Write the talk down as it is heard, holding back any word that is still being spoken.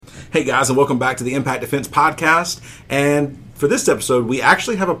Hey guys, and welcome back to the Impact Defense Podcast. And for this episode, we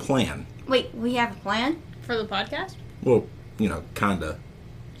actually have a plan. Wait, we have a plan? For the podcast? Well, kinda.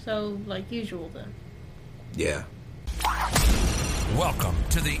 So, like usual then. Yeah. Welcome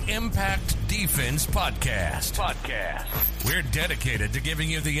to the Impact Defense Podcast. We're dedicated to giving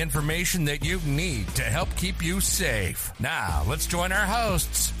you the information that you need to help keep you safe. Now, let's join our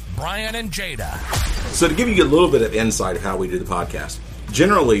hosts, Brian and Jada. So to give you a little bit of insight of how we do the podcast,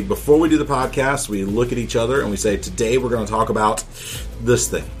 generally, before we do the podcast, we look at each other and we say, today we're going to talk about this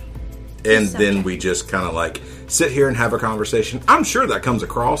thing. And then we just kind of like sit here and have a conversation. I'm sure that comes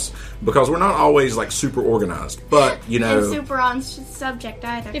across because we're not always like super organized, but And super on subject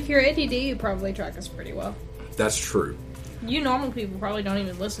either. If you're ADD, you probably track us pretty well. That's true. You normal people probably don't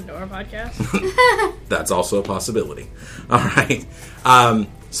even listen to our podcast. That's also a possibility. All right.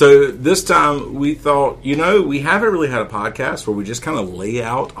 So this time we thought, we haven't really had a podcast where we just kind of lay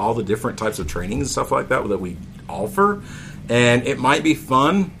out all the different types of training and stuff like that we offer. And it might be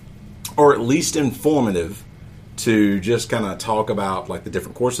fun or at least informative to just kind of talk about like the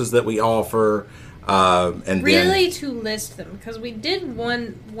different courses that we offer. And really to list them, because we did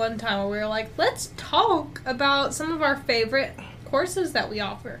one time where we were like, let's talk about some of our favorite courses that we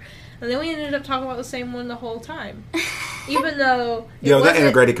offer. And then we ended up talking about the same one the whole time. Even though... that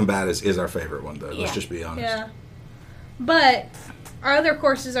integrated combat is our favorite one, though. Yeah. Let's just be honest. Yeah. But our other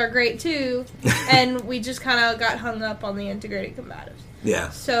courses are great, too. And we just kind of got hung up on the integrated combatives.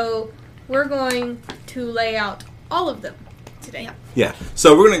 Yeah. So we're going to lay out all of them today. Yeah.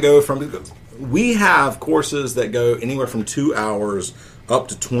 So we're going to go from... We have courses that go anywhere from 2 hours up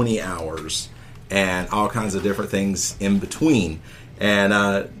to 20 hours. And all kinds of different things in between.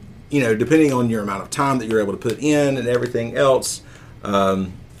 And... depending on your amount of time that you're able to put in and everything else.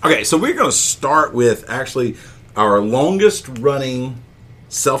 Okay, so we're going to start with actually our longest running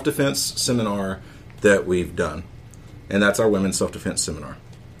self-defense seminar that we've done. And that's our Women's Self-Defense Seminar.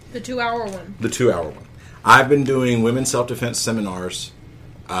 The 2-hour one. The 2-hour one. I've been doing Women's Self-Defense Seminars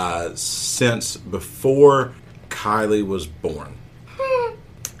since before Kylie was born.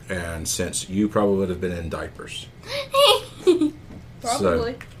 And since you probably would have been in diapers.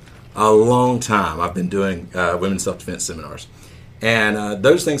 Probably. So, a long time I've been doing women's self-defense seminars. And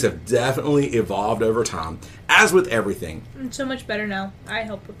those things have definitely evolved over time, as with everything. It's so much better now. I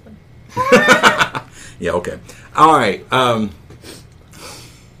help with them. Yeah, okay. All right.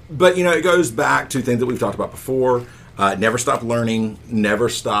 But, it goes back to things that we've talked about before. Never stop learning. Never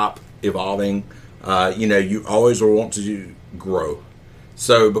stop evolving. You always want to grow.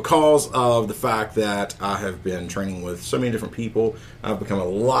 So because of the fact that I have been training with so many different people, I've become a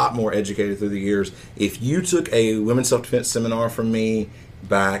lot more educated through the years. If you took a women's self-defense seminar from me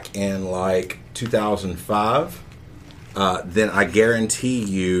back in like 2005, then I guarantee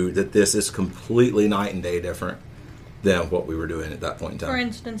you that this is completely night and day different than what we were doing at that point in time. For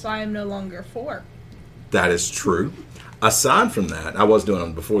instance, I am no longer 4. That is true. Aside from that, I was doing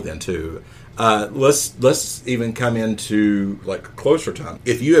them before then too. Let's even come into like closer time.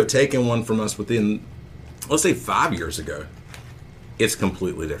 If you have taken one from us within, let's say 5 years ago, it's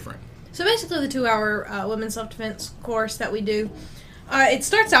completely different. So basically the 2-hour women's self-defense course that we do, it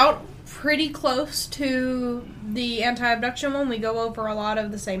starts out pretty close to the anti-abduction one. We go over a lot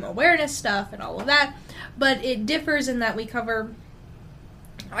of the same awareness stuff and all of that, but it differs in that we cover,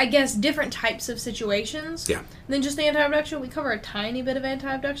 I guess, different types of situations than just the anti-abduction. We cover a tiny bit of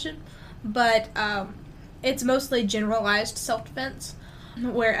anti-abduction. But it's mostly generalized self-defense,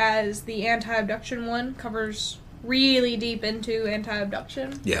 whereas the anti-abduction one covers really deep into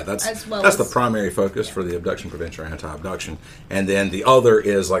anti-abduction. Yeah, that's the primary focus for the abduction prevention or anti-abduction. And then the other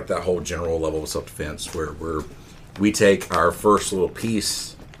is like that whole general level of self-defense where we take our first little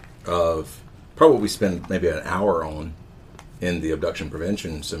piece of probably what we spend maybe an hour on in the abduction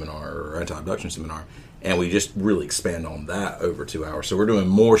prevention seminar or anti-abduction seminar. And we just really expand on that over 2 hours. So we're doing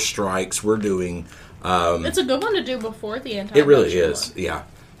more strikes. We're doing... it's a good one to do before the anti-abduction. It really is, yeah.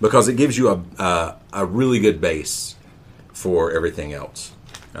 Because it gives you a really good base for everything else.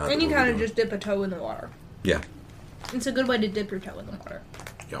 And you kind of just dip a toe in the water. Yeah. It's a good way to dip your toe in the water.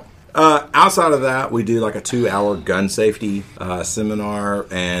 Yeah. Outside of that, we do like a 2-hour gun safety seminar.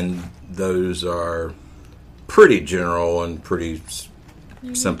 And those are pretty general and pretty...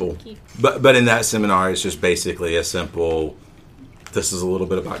 simple. But in that seminar, it's just basically a simple, this is a little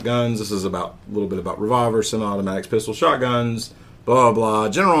bit about guns, this is a little bit about revolvers, semi-automatics, pistols, shotguns, blah, blah,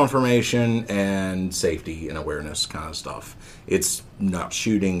 general information, and safety and awareness kind of stuff. It's not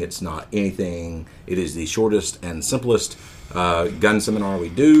shooting, it's not anything. It is the shortest and simplest gun seminar we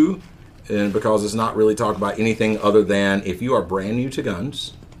do, and because it's not really talk about anything other than if you are brand new to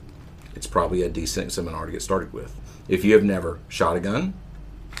guns, it's probably a decent seminar to get started with. If you have never shot a gun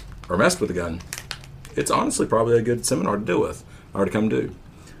or messed with a gun, it's honestly probably a good seminar to deal with or to come do,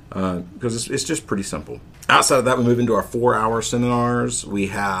 because it's just pretty simple. Outside of that, we move into our 4-hour seminars. We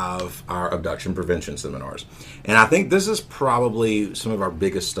have our abduction prevention seminars. And I think this is probably some of our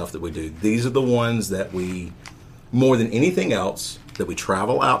biggest stuff that we do. These are the ones that we, more than anything else, that we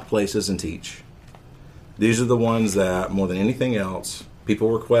travel out places and teach. These are the ones that, more than anything else,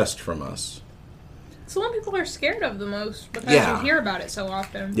 people request from us. It's the one people are scared of the most because you hear about it so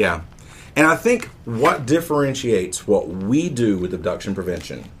often. Yeah. And I think what differentiates what we do with abduction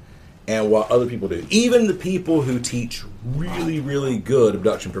prevention and what other people do, even the people who teach really, really good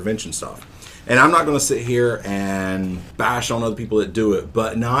abduction prevention stuff. And I'm not going to sit here and bash on other people that do it,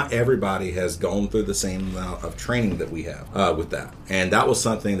 but not everybody has gone through the same amount of training that we have with that. And that was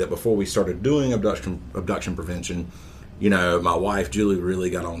something that before we started doing abduction prevention, my wife, Julie, really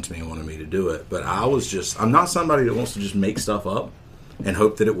got on to me and wanted me to do it. But I'm not somebody that wants to just make stuff up and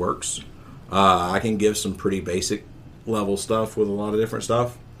hope that it works. I can give some pretty basic level stuff with a lot of different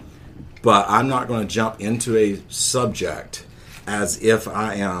stuff. But I'm not going to jump into a subject as if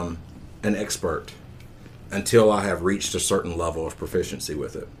I am an expert until I have reached a certain level of proficiency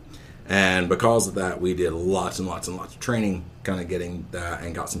with it. And because of that, we did lots and lots and lots of training, kind of getting that,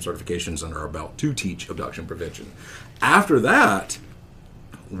 and got some certifications under our belt to teach abduction prevention. After that,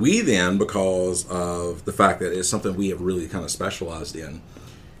 we then, because of the fact that it's something we have really kind of specialized in,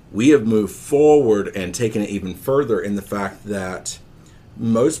 we have moved forward and taken it even further in the fact that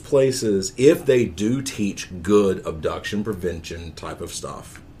most places, if they do teach good abduction prevention type of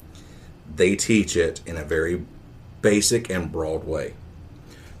stuff, they teach it in a very basic and broad way.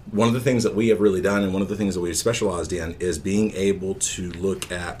 One of the things that we have really done, and one of the things that we've specialized in, is being able to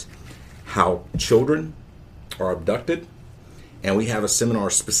look at how children are abducted. And we have a seminar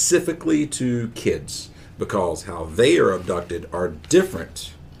specifically to kids, because how they are abducted are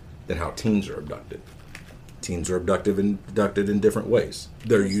different than how teens are abducted. Teens are abducted in different ways.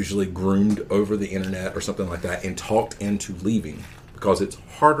 They're usually groomed over the internet or something like that and talked into leaving, because it's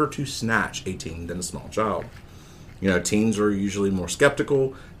harder to snatch a teen than a small child. Teens are usually more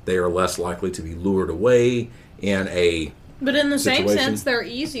skeptical. They are less likely to be lured away in a But in the situation. same sense, they're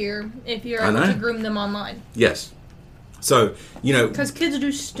easier if you're able to groom them online. Yes. So, because kids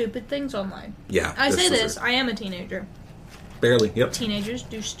do stupid things online. Yeah. I say this, I am a teenager. Barely, yep. Teenagers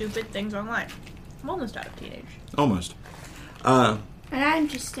do stupid things online. I'm almost out of teenage. Almost. And I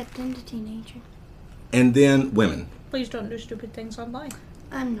just stepped into teenager. And then women. Please don't do stupid things online.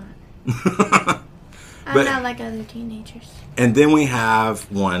 I'm not. I'm not like other teenagers. And then we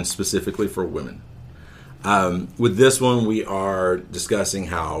have one specifically for women. With this one, we are discussing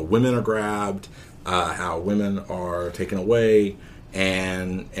how women are grabbed, how women are taken away,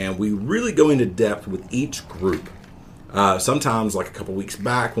 and we really go into depth with each group. Sometimes, like a couple weeks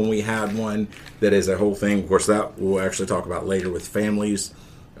back when we had one that is a whole thing, of course, that we'll actually talk about later with families,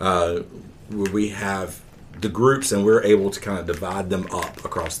 where we have the groups and we're able to kind of divide them up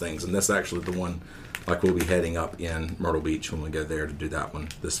across things. And that's actually the one like we'll be heading up in Myrtle Beach when we go there to do that one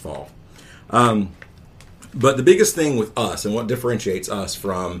this fall. But the biggest thing with us and what differentiates us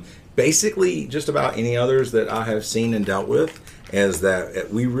from basically just about any others that I have seen and dealt with is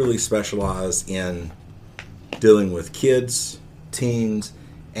that we really specialize in dealing with kids, teens,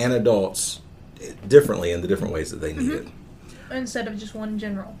 and adults differently in the different ways that they need it. Instead of just one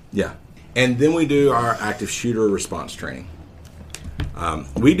general. Yeah. And then we do our active shooter response training.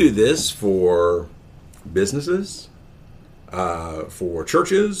 We do this for businesses, for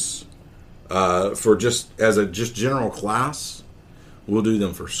churches, for just as a just general class. We'll do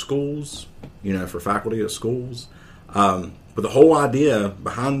them for schools, for faculty at schools. But the whole idea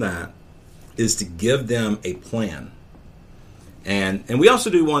behind that is to give them a plan. And we also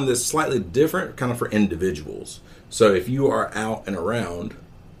do one that's slightly different, kind of for individuals. So if you are out and around,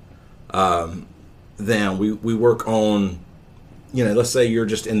 then we work on, let's say you're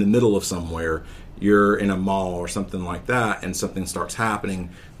just in the middle of somewhere, you're in a mall or something like that, and something starts happening.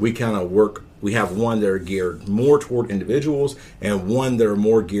 We kind of work, we have one that are geared more toward individuals and one that are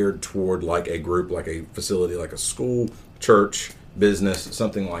more geared toward like a group, like a facility, like a school, church, business,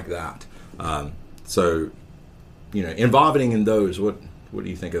 something like that. So, involving in those, what do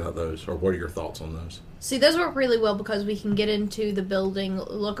you think about those, or what are your thoughts on those? See, those work really well because we can get into the building,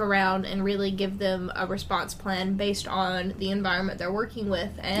 look around, and really give them a response plan based on the environment they're working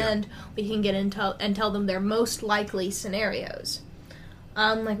with, and we can get into and tell them their most likely scenarios.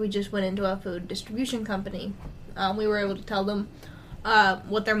 Like we just went into a food distribution company. We were able to tell them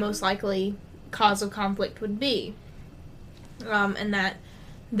what their most likely cause of conflict would be, and that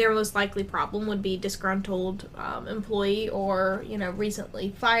their most likely problem would be disgruntled employee or,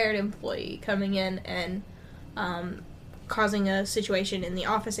 recently fired employee coming in and causing a situation in the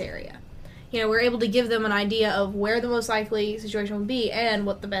office area. We're able to give them an idea of where the most likely situation would be and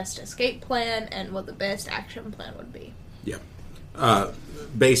what the best escape plan and what the best action plan would be. Yeah.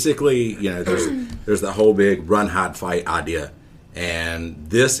 Basically, there's the whole big run, hide, fight idea. And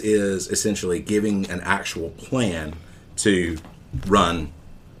this is essentially giving an actual plan to run,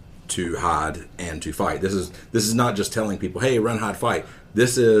 to hide, and to fight. This is not just telling people, hey, run, hide, fight.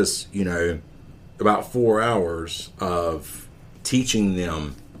 This is, about 4 hours of teaching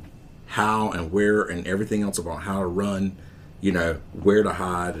them how and where and everything else about how to run, where to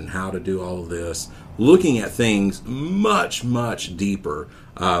hide and how to do all of this. Looking at things much, much deeper.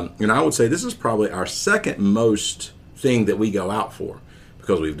 And I would say this is probably our second most thing that we go out for,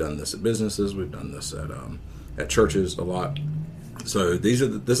 because we've done this at businesses, we've done this at churches a lot. So this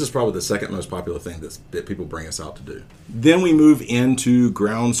is probably the second most popular thing that people bring us out to do. Then we move into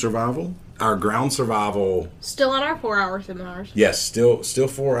ground survival. Our ground survival, still on our 4-hour seminars. Yes, still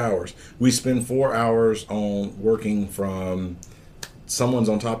 4 hours. We spend 4 hours on working from someone's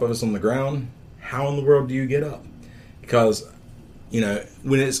on top of us on the ground. How in the world do you get up? Because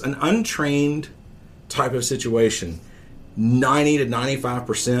when it's an untrained type of situation, 90 to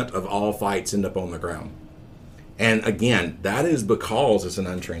 95% of all fights end up on the ground. And again, that is because it's an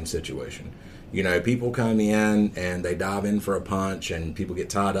untrained situation. People come in and they dive in for a punch and people get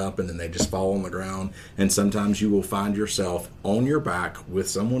tied up and then they just fall on the ground. And sometimes you will find yourself on your back with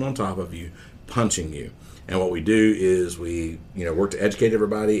someone on top of you punching you. And what we do is we, work to educate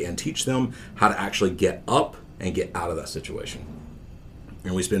everybody and teach them how to actually get up and get out of that situation.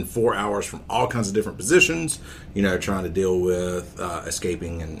 And we spend 4 hours from all kinds of different positions, trying to deal with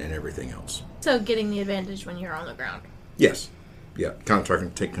escaping and everything else. So getting the advantage when you're on the ground. Yes. Yeah, kind of trying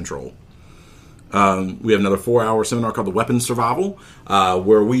to take control. We have another 4-hour seminar called the Weapons Survival,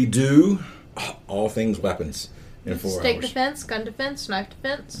 where we do all things weapons in 4 hours. Stake defense, gun defense, knife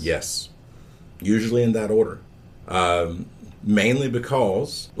defense. Yes. Usually in that order. Mainly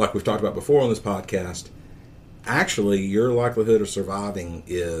because, like we've talked about before on this podcast, actually your likelihood of surviving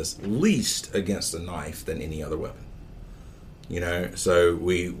is least against a knife than any other weapon. So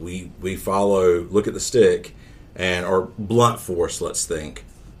we follow, look at the stick, or blunt force, let's think,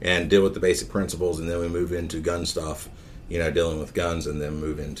 and deal with the basic principles, and then we move into gun stuff, dealing with guns, and then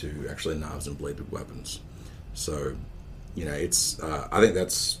move into actually knives and bladed weapons. So, it's I think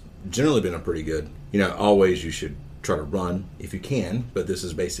that's generally been a pretty good, always you should try to run if you can, but this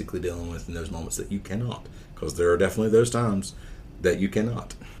is basically dealing with in those moments that you cannot, because there are definitely those times that you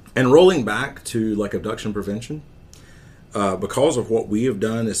cannot. And rolling back to like abduction prevention, because of what we have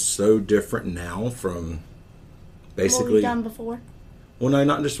done is so different now from basically what we've done before. Well, no,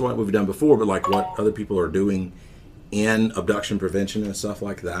 not just what we've done before, but like what other people are doing in abduction prevention and stuff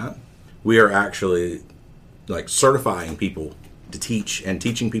like that. We are actually like certifying people to teach and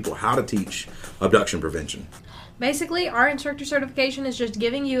teaching people how to teach abduction prevention. Basically, our instructor certification is just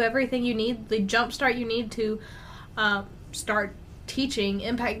giving you everything you need, the jump start you need to start teaching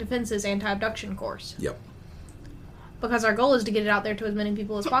Impact Defense's anti-abduction course. Yep. Because our goal is to get it out there to as many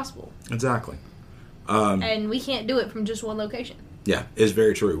people as possible. Exactly. And we can't do it from just one location. Yeah, it's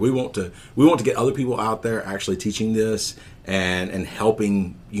very true. We want to get other people out there actually teaching this and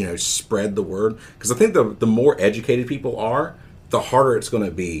helping, spread the word. Because I think the more educated people are, the harder it's going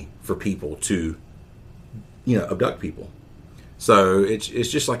to be for people to, abduct people. So it's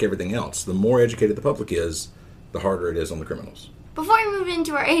just like everything else. The more educated the public is, the harder it is on the criminals. Before we move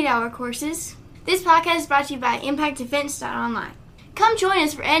into our 8-hour courses, this podcast is brought to you by ImpactDefense.online. Come join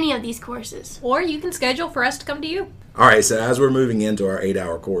us for any of these courses. Or you can schedule for us to come to you. All right, so as we're moving into our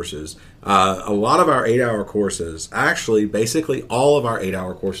 8-hour courses, a lot of our 8-hour courses, actually, basically all of our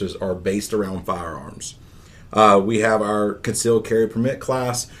 8-hour courses are based around firearms. We have our concealed carry permit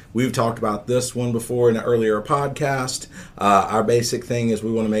class. We've talked about this one before in an earlier podcast. Our basic thing is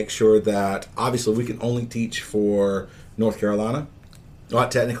we want to make sure that, obviously, we can only teach for North Carolina. Well,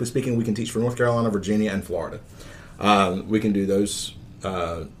 technically speaking, we can teach for North Carolina, Virginia, and Florida. We can do those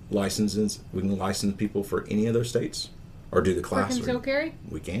licenses. We can license people for any of those states, or do the class. For concealed carry?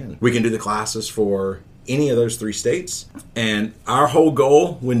 We can. We can do the classes for any of those 3 states. And our whole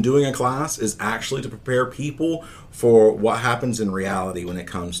goal when doing a class is actually to prepare people for what happens in reality when it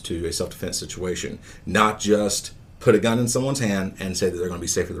comes to a self-defense situation. Not just put a gun in someone's hand and say that they're going to be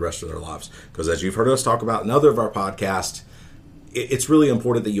safe for the rest of their lives. Because as you've heard us talk about in other of our podcasts, it's really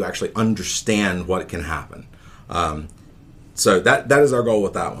important that you actually understand what can happen. So that is our goal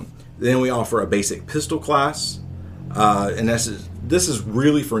with that one. Then we offer a basic pistol class. and this is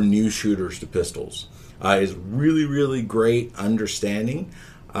really for new shooters to pistols. It's really, really great understanding,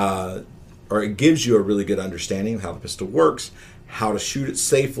 or it gives you a really good understanding of how the pistol works, how to shoot it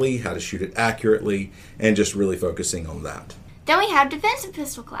safely, how to shoot it accurately, and just really focusing on that. Then we have defensive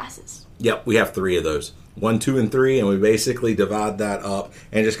pistol classes. Yep, we have 3 of those. 1, 2, and 3, and we basically divide that up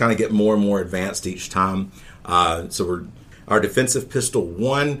and just kind of get more and more advanced each time. Our defensive pistol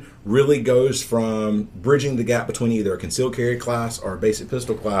 1 really goes from bridging the gap between either a concealed carry class or a basic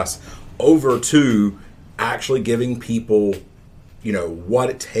pistol class over to actually giving people, what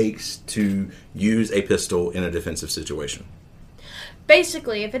it takes to use a pistol in a defensive situation.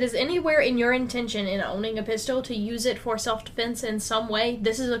 Basically, if it is anywhere in your intention in owning a pistol to use it for self-defense in some way,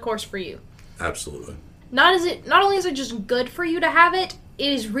 this is a course for you. Absolutely. Not only is it just good for you to have it,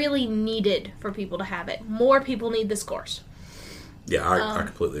 it is really needed for people to have it. More people need this course. Yeah, I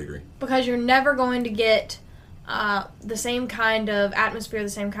completely agree. Because you're never going to get the same kind of atmosphere, the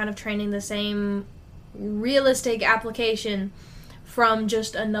same kind of training, the same realistic application from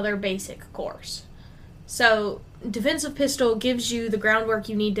just another basic course. So, defensive pistol gives you the groundwork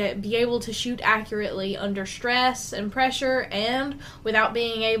you need to be able to shoot accurately under stress and pressure and without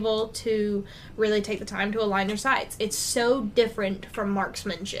being able to really take the time to align your sights. It's so different from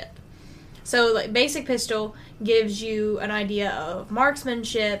marksmanship. So, basic pistol gives you an idea of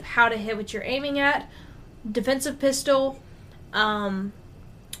marksmanship, how to hit what you're aiming at. Defensive pistol kind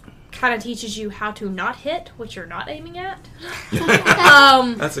of teaches you how to not hit what you're not aiming at.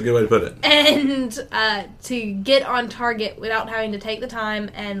 That's a good way to put it. And to get on target without having to take the time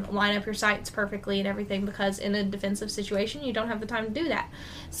and line up your sights perfectly and everything, because in a defensive situation, you don't have the time to do that.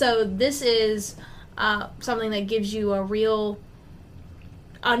 So this is something that gives you a real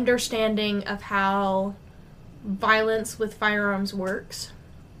understanding of how violence with firearms works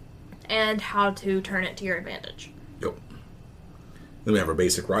and how to turn it to your advantage. Yep. Then we have our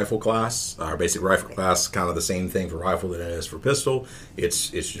basic rifle class. Our basic rifle class is kind of the same thing for rifle that it is for pistol. It's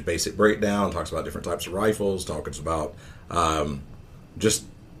just basic breakdown. Talks about different types of rifles. Talks about just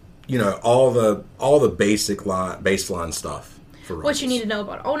all the basic baseline stuff for rifles. What you need to know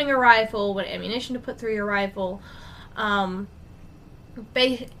about owning a rifle, what ammunition to put through your rifle,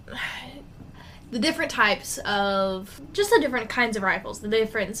 the different types of, just the different kinds of rifles, the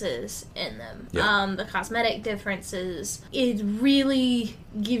differences in them, the cosmetic differences. It really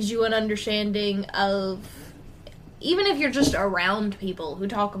gives you an understanding of, even if you're just around people who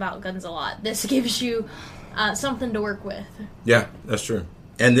talk about guns a lot, this gives you something to work with. Yeah, that's true.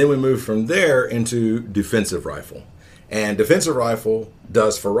 And then we move from there into defensive rifle. And defensive rifle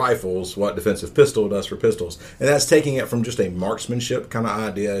does for rifles what defensive pistol does for pistols. And that's taking it from just a marksmanship kind of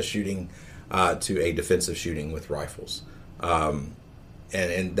idea, shooting to a defensive shooting with rifles. And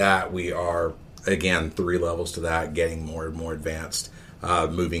in that we are, again, 3 levels to that, getting more and more advanced,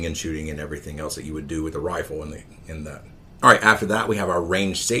 moving and shooting and everything else that you would do with a rifle in that. All right, after that we have our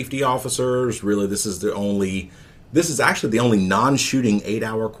range safety officers. Really, this is actually the only non-shooting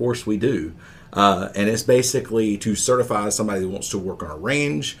 8-hour course we do. And it's basically to certify somebody who wants to work on a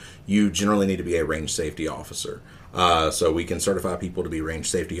range. You generally need to be a range safety officer. So we can certify people to be range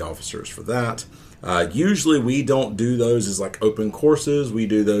safety officers for that. Usually we don't do those as like open courses. We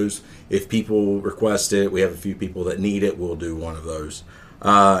do those if people request it. We have a few people that need it. We'll do one of those.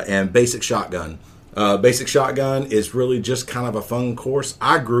 And basic shotgun. Basic shotgun is really just kind of a fun course.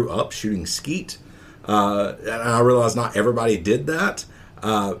 I grew up shooting skeet. And I realized not everybody did that.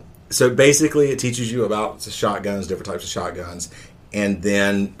 So basically it teaches you about shotguns, different types of shotguns. And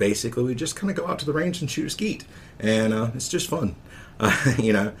then basically we just kind of go out to the range and shoot a skeet. And it's just fun.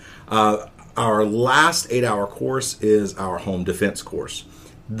 Our last 8-hour course is our home defense course.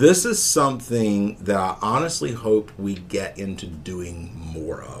 This is something that I honestly hope we get into doing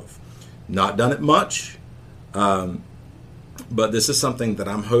more of. Not done it much, but this is something that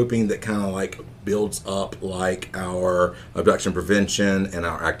I'm hoping that kind of like builds up like our abduction prevention and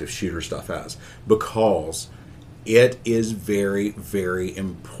our active shooter stuff has, because it is very, very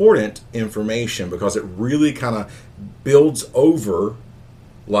important information, because it really kind of builds over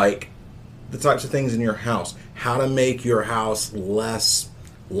like the types of things in your house, how to make your house less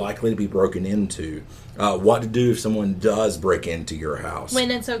likely to be broken into, what to do if someone does break into your house,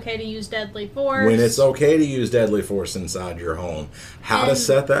 when it's okay to use deadly force, inside your home, how to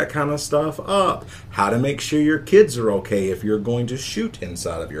set that kind of stuff up, how to make sure your kids are okay if you're going to shoot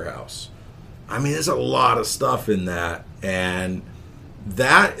inside of your house. I mean, there's a lot of stuff in that, and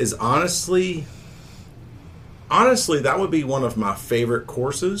that is honestly, that would be one of my favorite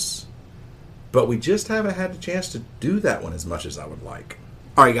courses, but we just haven't had the chance to do that one as much as I would like.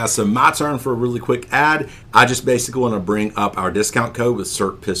 All right, guys, so my turn for a really quick ad. I just basically want to bring up our discount code with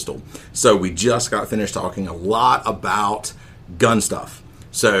CERT Pistol. So we just got finished talking a lot about gun stuff.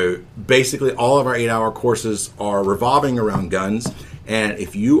 So basically all of our 8-hour courses are revolving around guns. And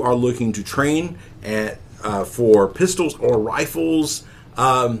if you are looking to train for pistols or rifles,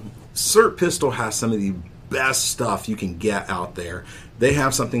 CERT Pistol has some of the best stuff you can get out there. They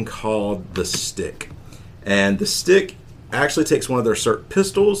have something called the Stick. And the Stick actually takes one of their CERT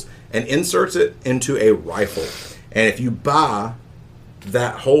pistols and inserts it into a rifle. And if you buy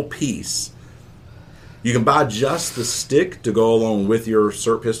that whole piece, you can buy just the stick to go along with your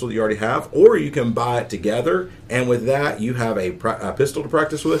CERT pistol that you already have, or you can buy it together, and with that you have a pistol to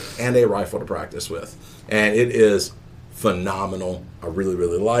practice with and a rifle to practice with. And it is phenomenal. I really,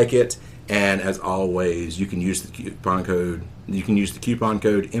 really like it. And as always, you can use the coupon code. You can use the coupon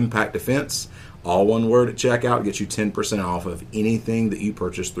code Impact Defense, all one word at checkout, to get you 10% off of anything that you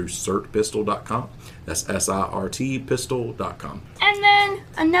purchase through CERTpistol.com. That's SIRT pistol.com. And then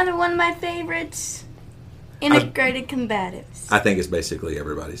another one of my favorites, Integrated Combatives. I think it's basically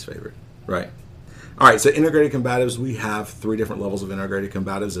everybody's favorite, right? All right, so Integrated Combatives, we have 3 different levels of Integrated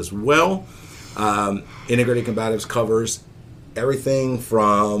Combatives as well. Integrated Combatives covers everything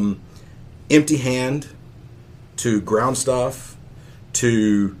from empty hand to ground stuff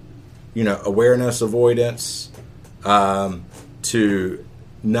to awareness, avoidance, to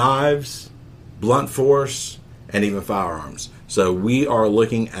knives, blunt force, and even firearms. So we are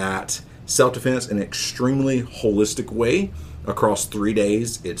looking at self-defense in an extremely holistic way across 3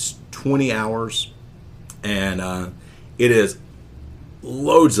 days. It's 20 hours, and it is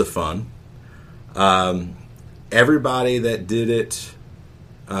loads of fun. Everybody that did it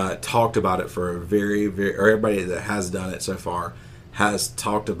talked about it for or everybody that has done it so far has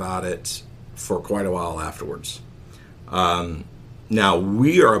talked about it for quite a while afterwards. Now,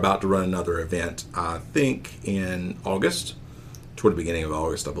 we are about to run another event, I think in August, toward the beginning of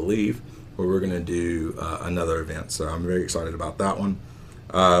August, I believe, where we're going to do another event. So I'm very excited about that one.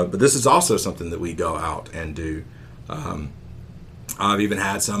 But this is also something that we go out and do. I've even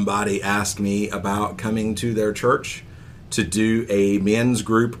had somebody ask me about coming to their church to do a men's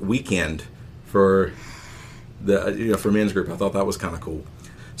group weekend for for men's group. I thought that was kind of cool.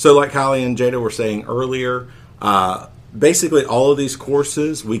 So like Kylie and Jada were saying earlier, basically all of these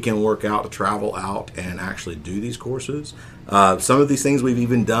courses we can work out to travel out and actually do these courses. Some of these things we've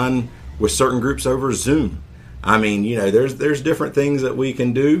even done with certain groups over Zoom. I mean, there's different things that we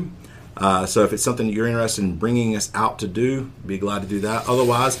can do. So if it's something that you're interested in bringing us out to do, be glad to do that.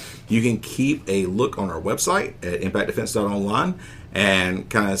 Otherwise, you can keep a look on our website at impactdefense.online and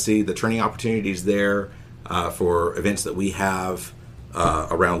kind of see the training opportunities there for events that we have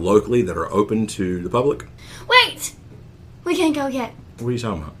around locally that are open to the public. Wait! We can't go yet. What are you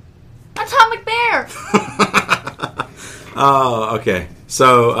talking about? Atomic Bear! Oh, okay.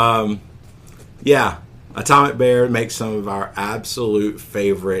 So, yeah. Atomic Bear makes some of our absolute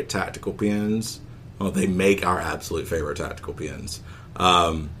favorite tactical pens. Well, they make our absolute favorite tactical pens.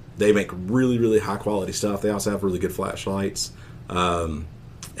 They make really, really high quality stuff. They also have really good flashlights. And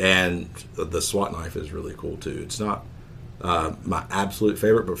the SWAT knife is really cool too. It's not my absolute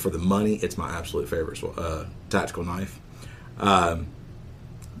favorite, but for the money, it's my absolute favorite tactical knife.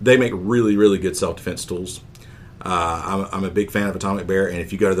 They make really, really good self-defense tools. I'm a big fan of Atomic Bear, and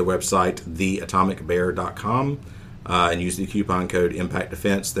if you go to the website, theatomicbear.com, and use the coupon code Impact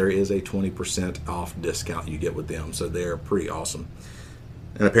Defense, there is a 20% off discount you get with them. So they're pretty awesome.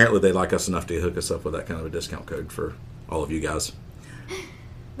 And apparently they like us enough to hook us up with that kind of a discount code for all of you guys.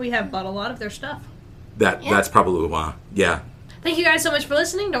 We have bought a lot of their stuff. That's probably why. Yeah. Thank you guys so much for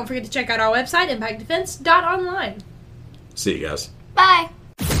listening. Don't forget to check out our website, impactdefense.online. See you guys. Bye.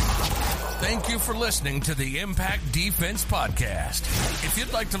 Thank you for listening to the Impact Defense Podcast. If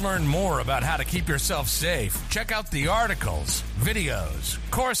you'd like to learn more about how to keep yourself safe, check out the articles, videos,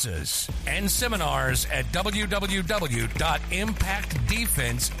 courses, and seminars at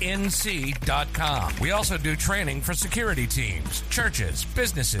www.impactdefensenc.com. We also do training for security teams, churches,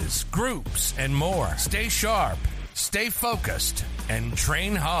 businesses, groups, and more. Stay sharp, stay focused, and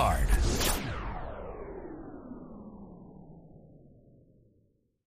train hard.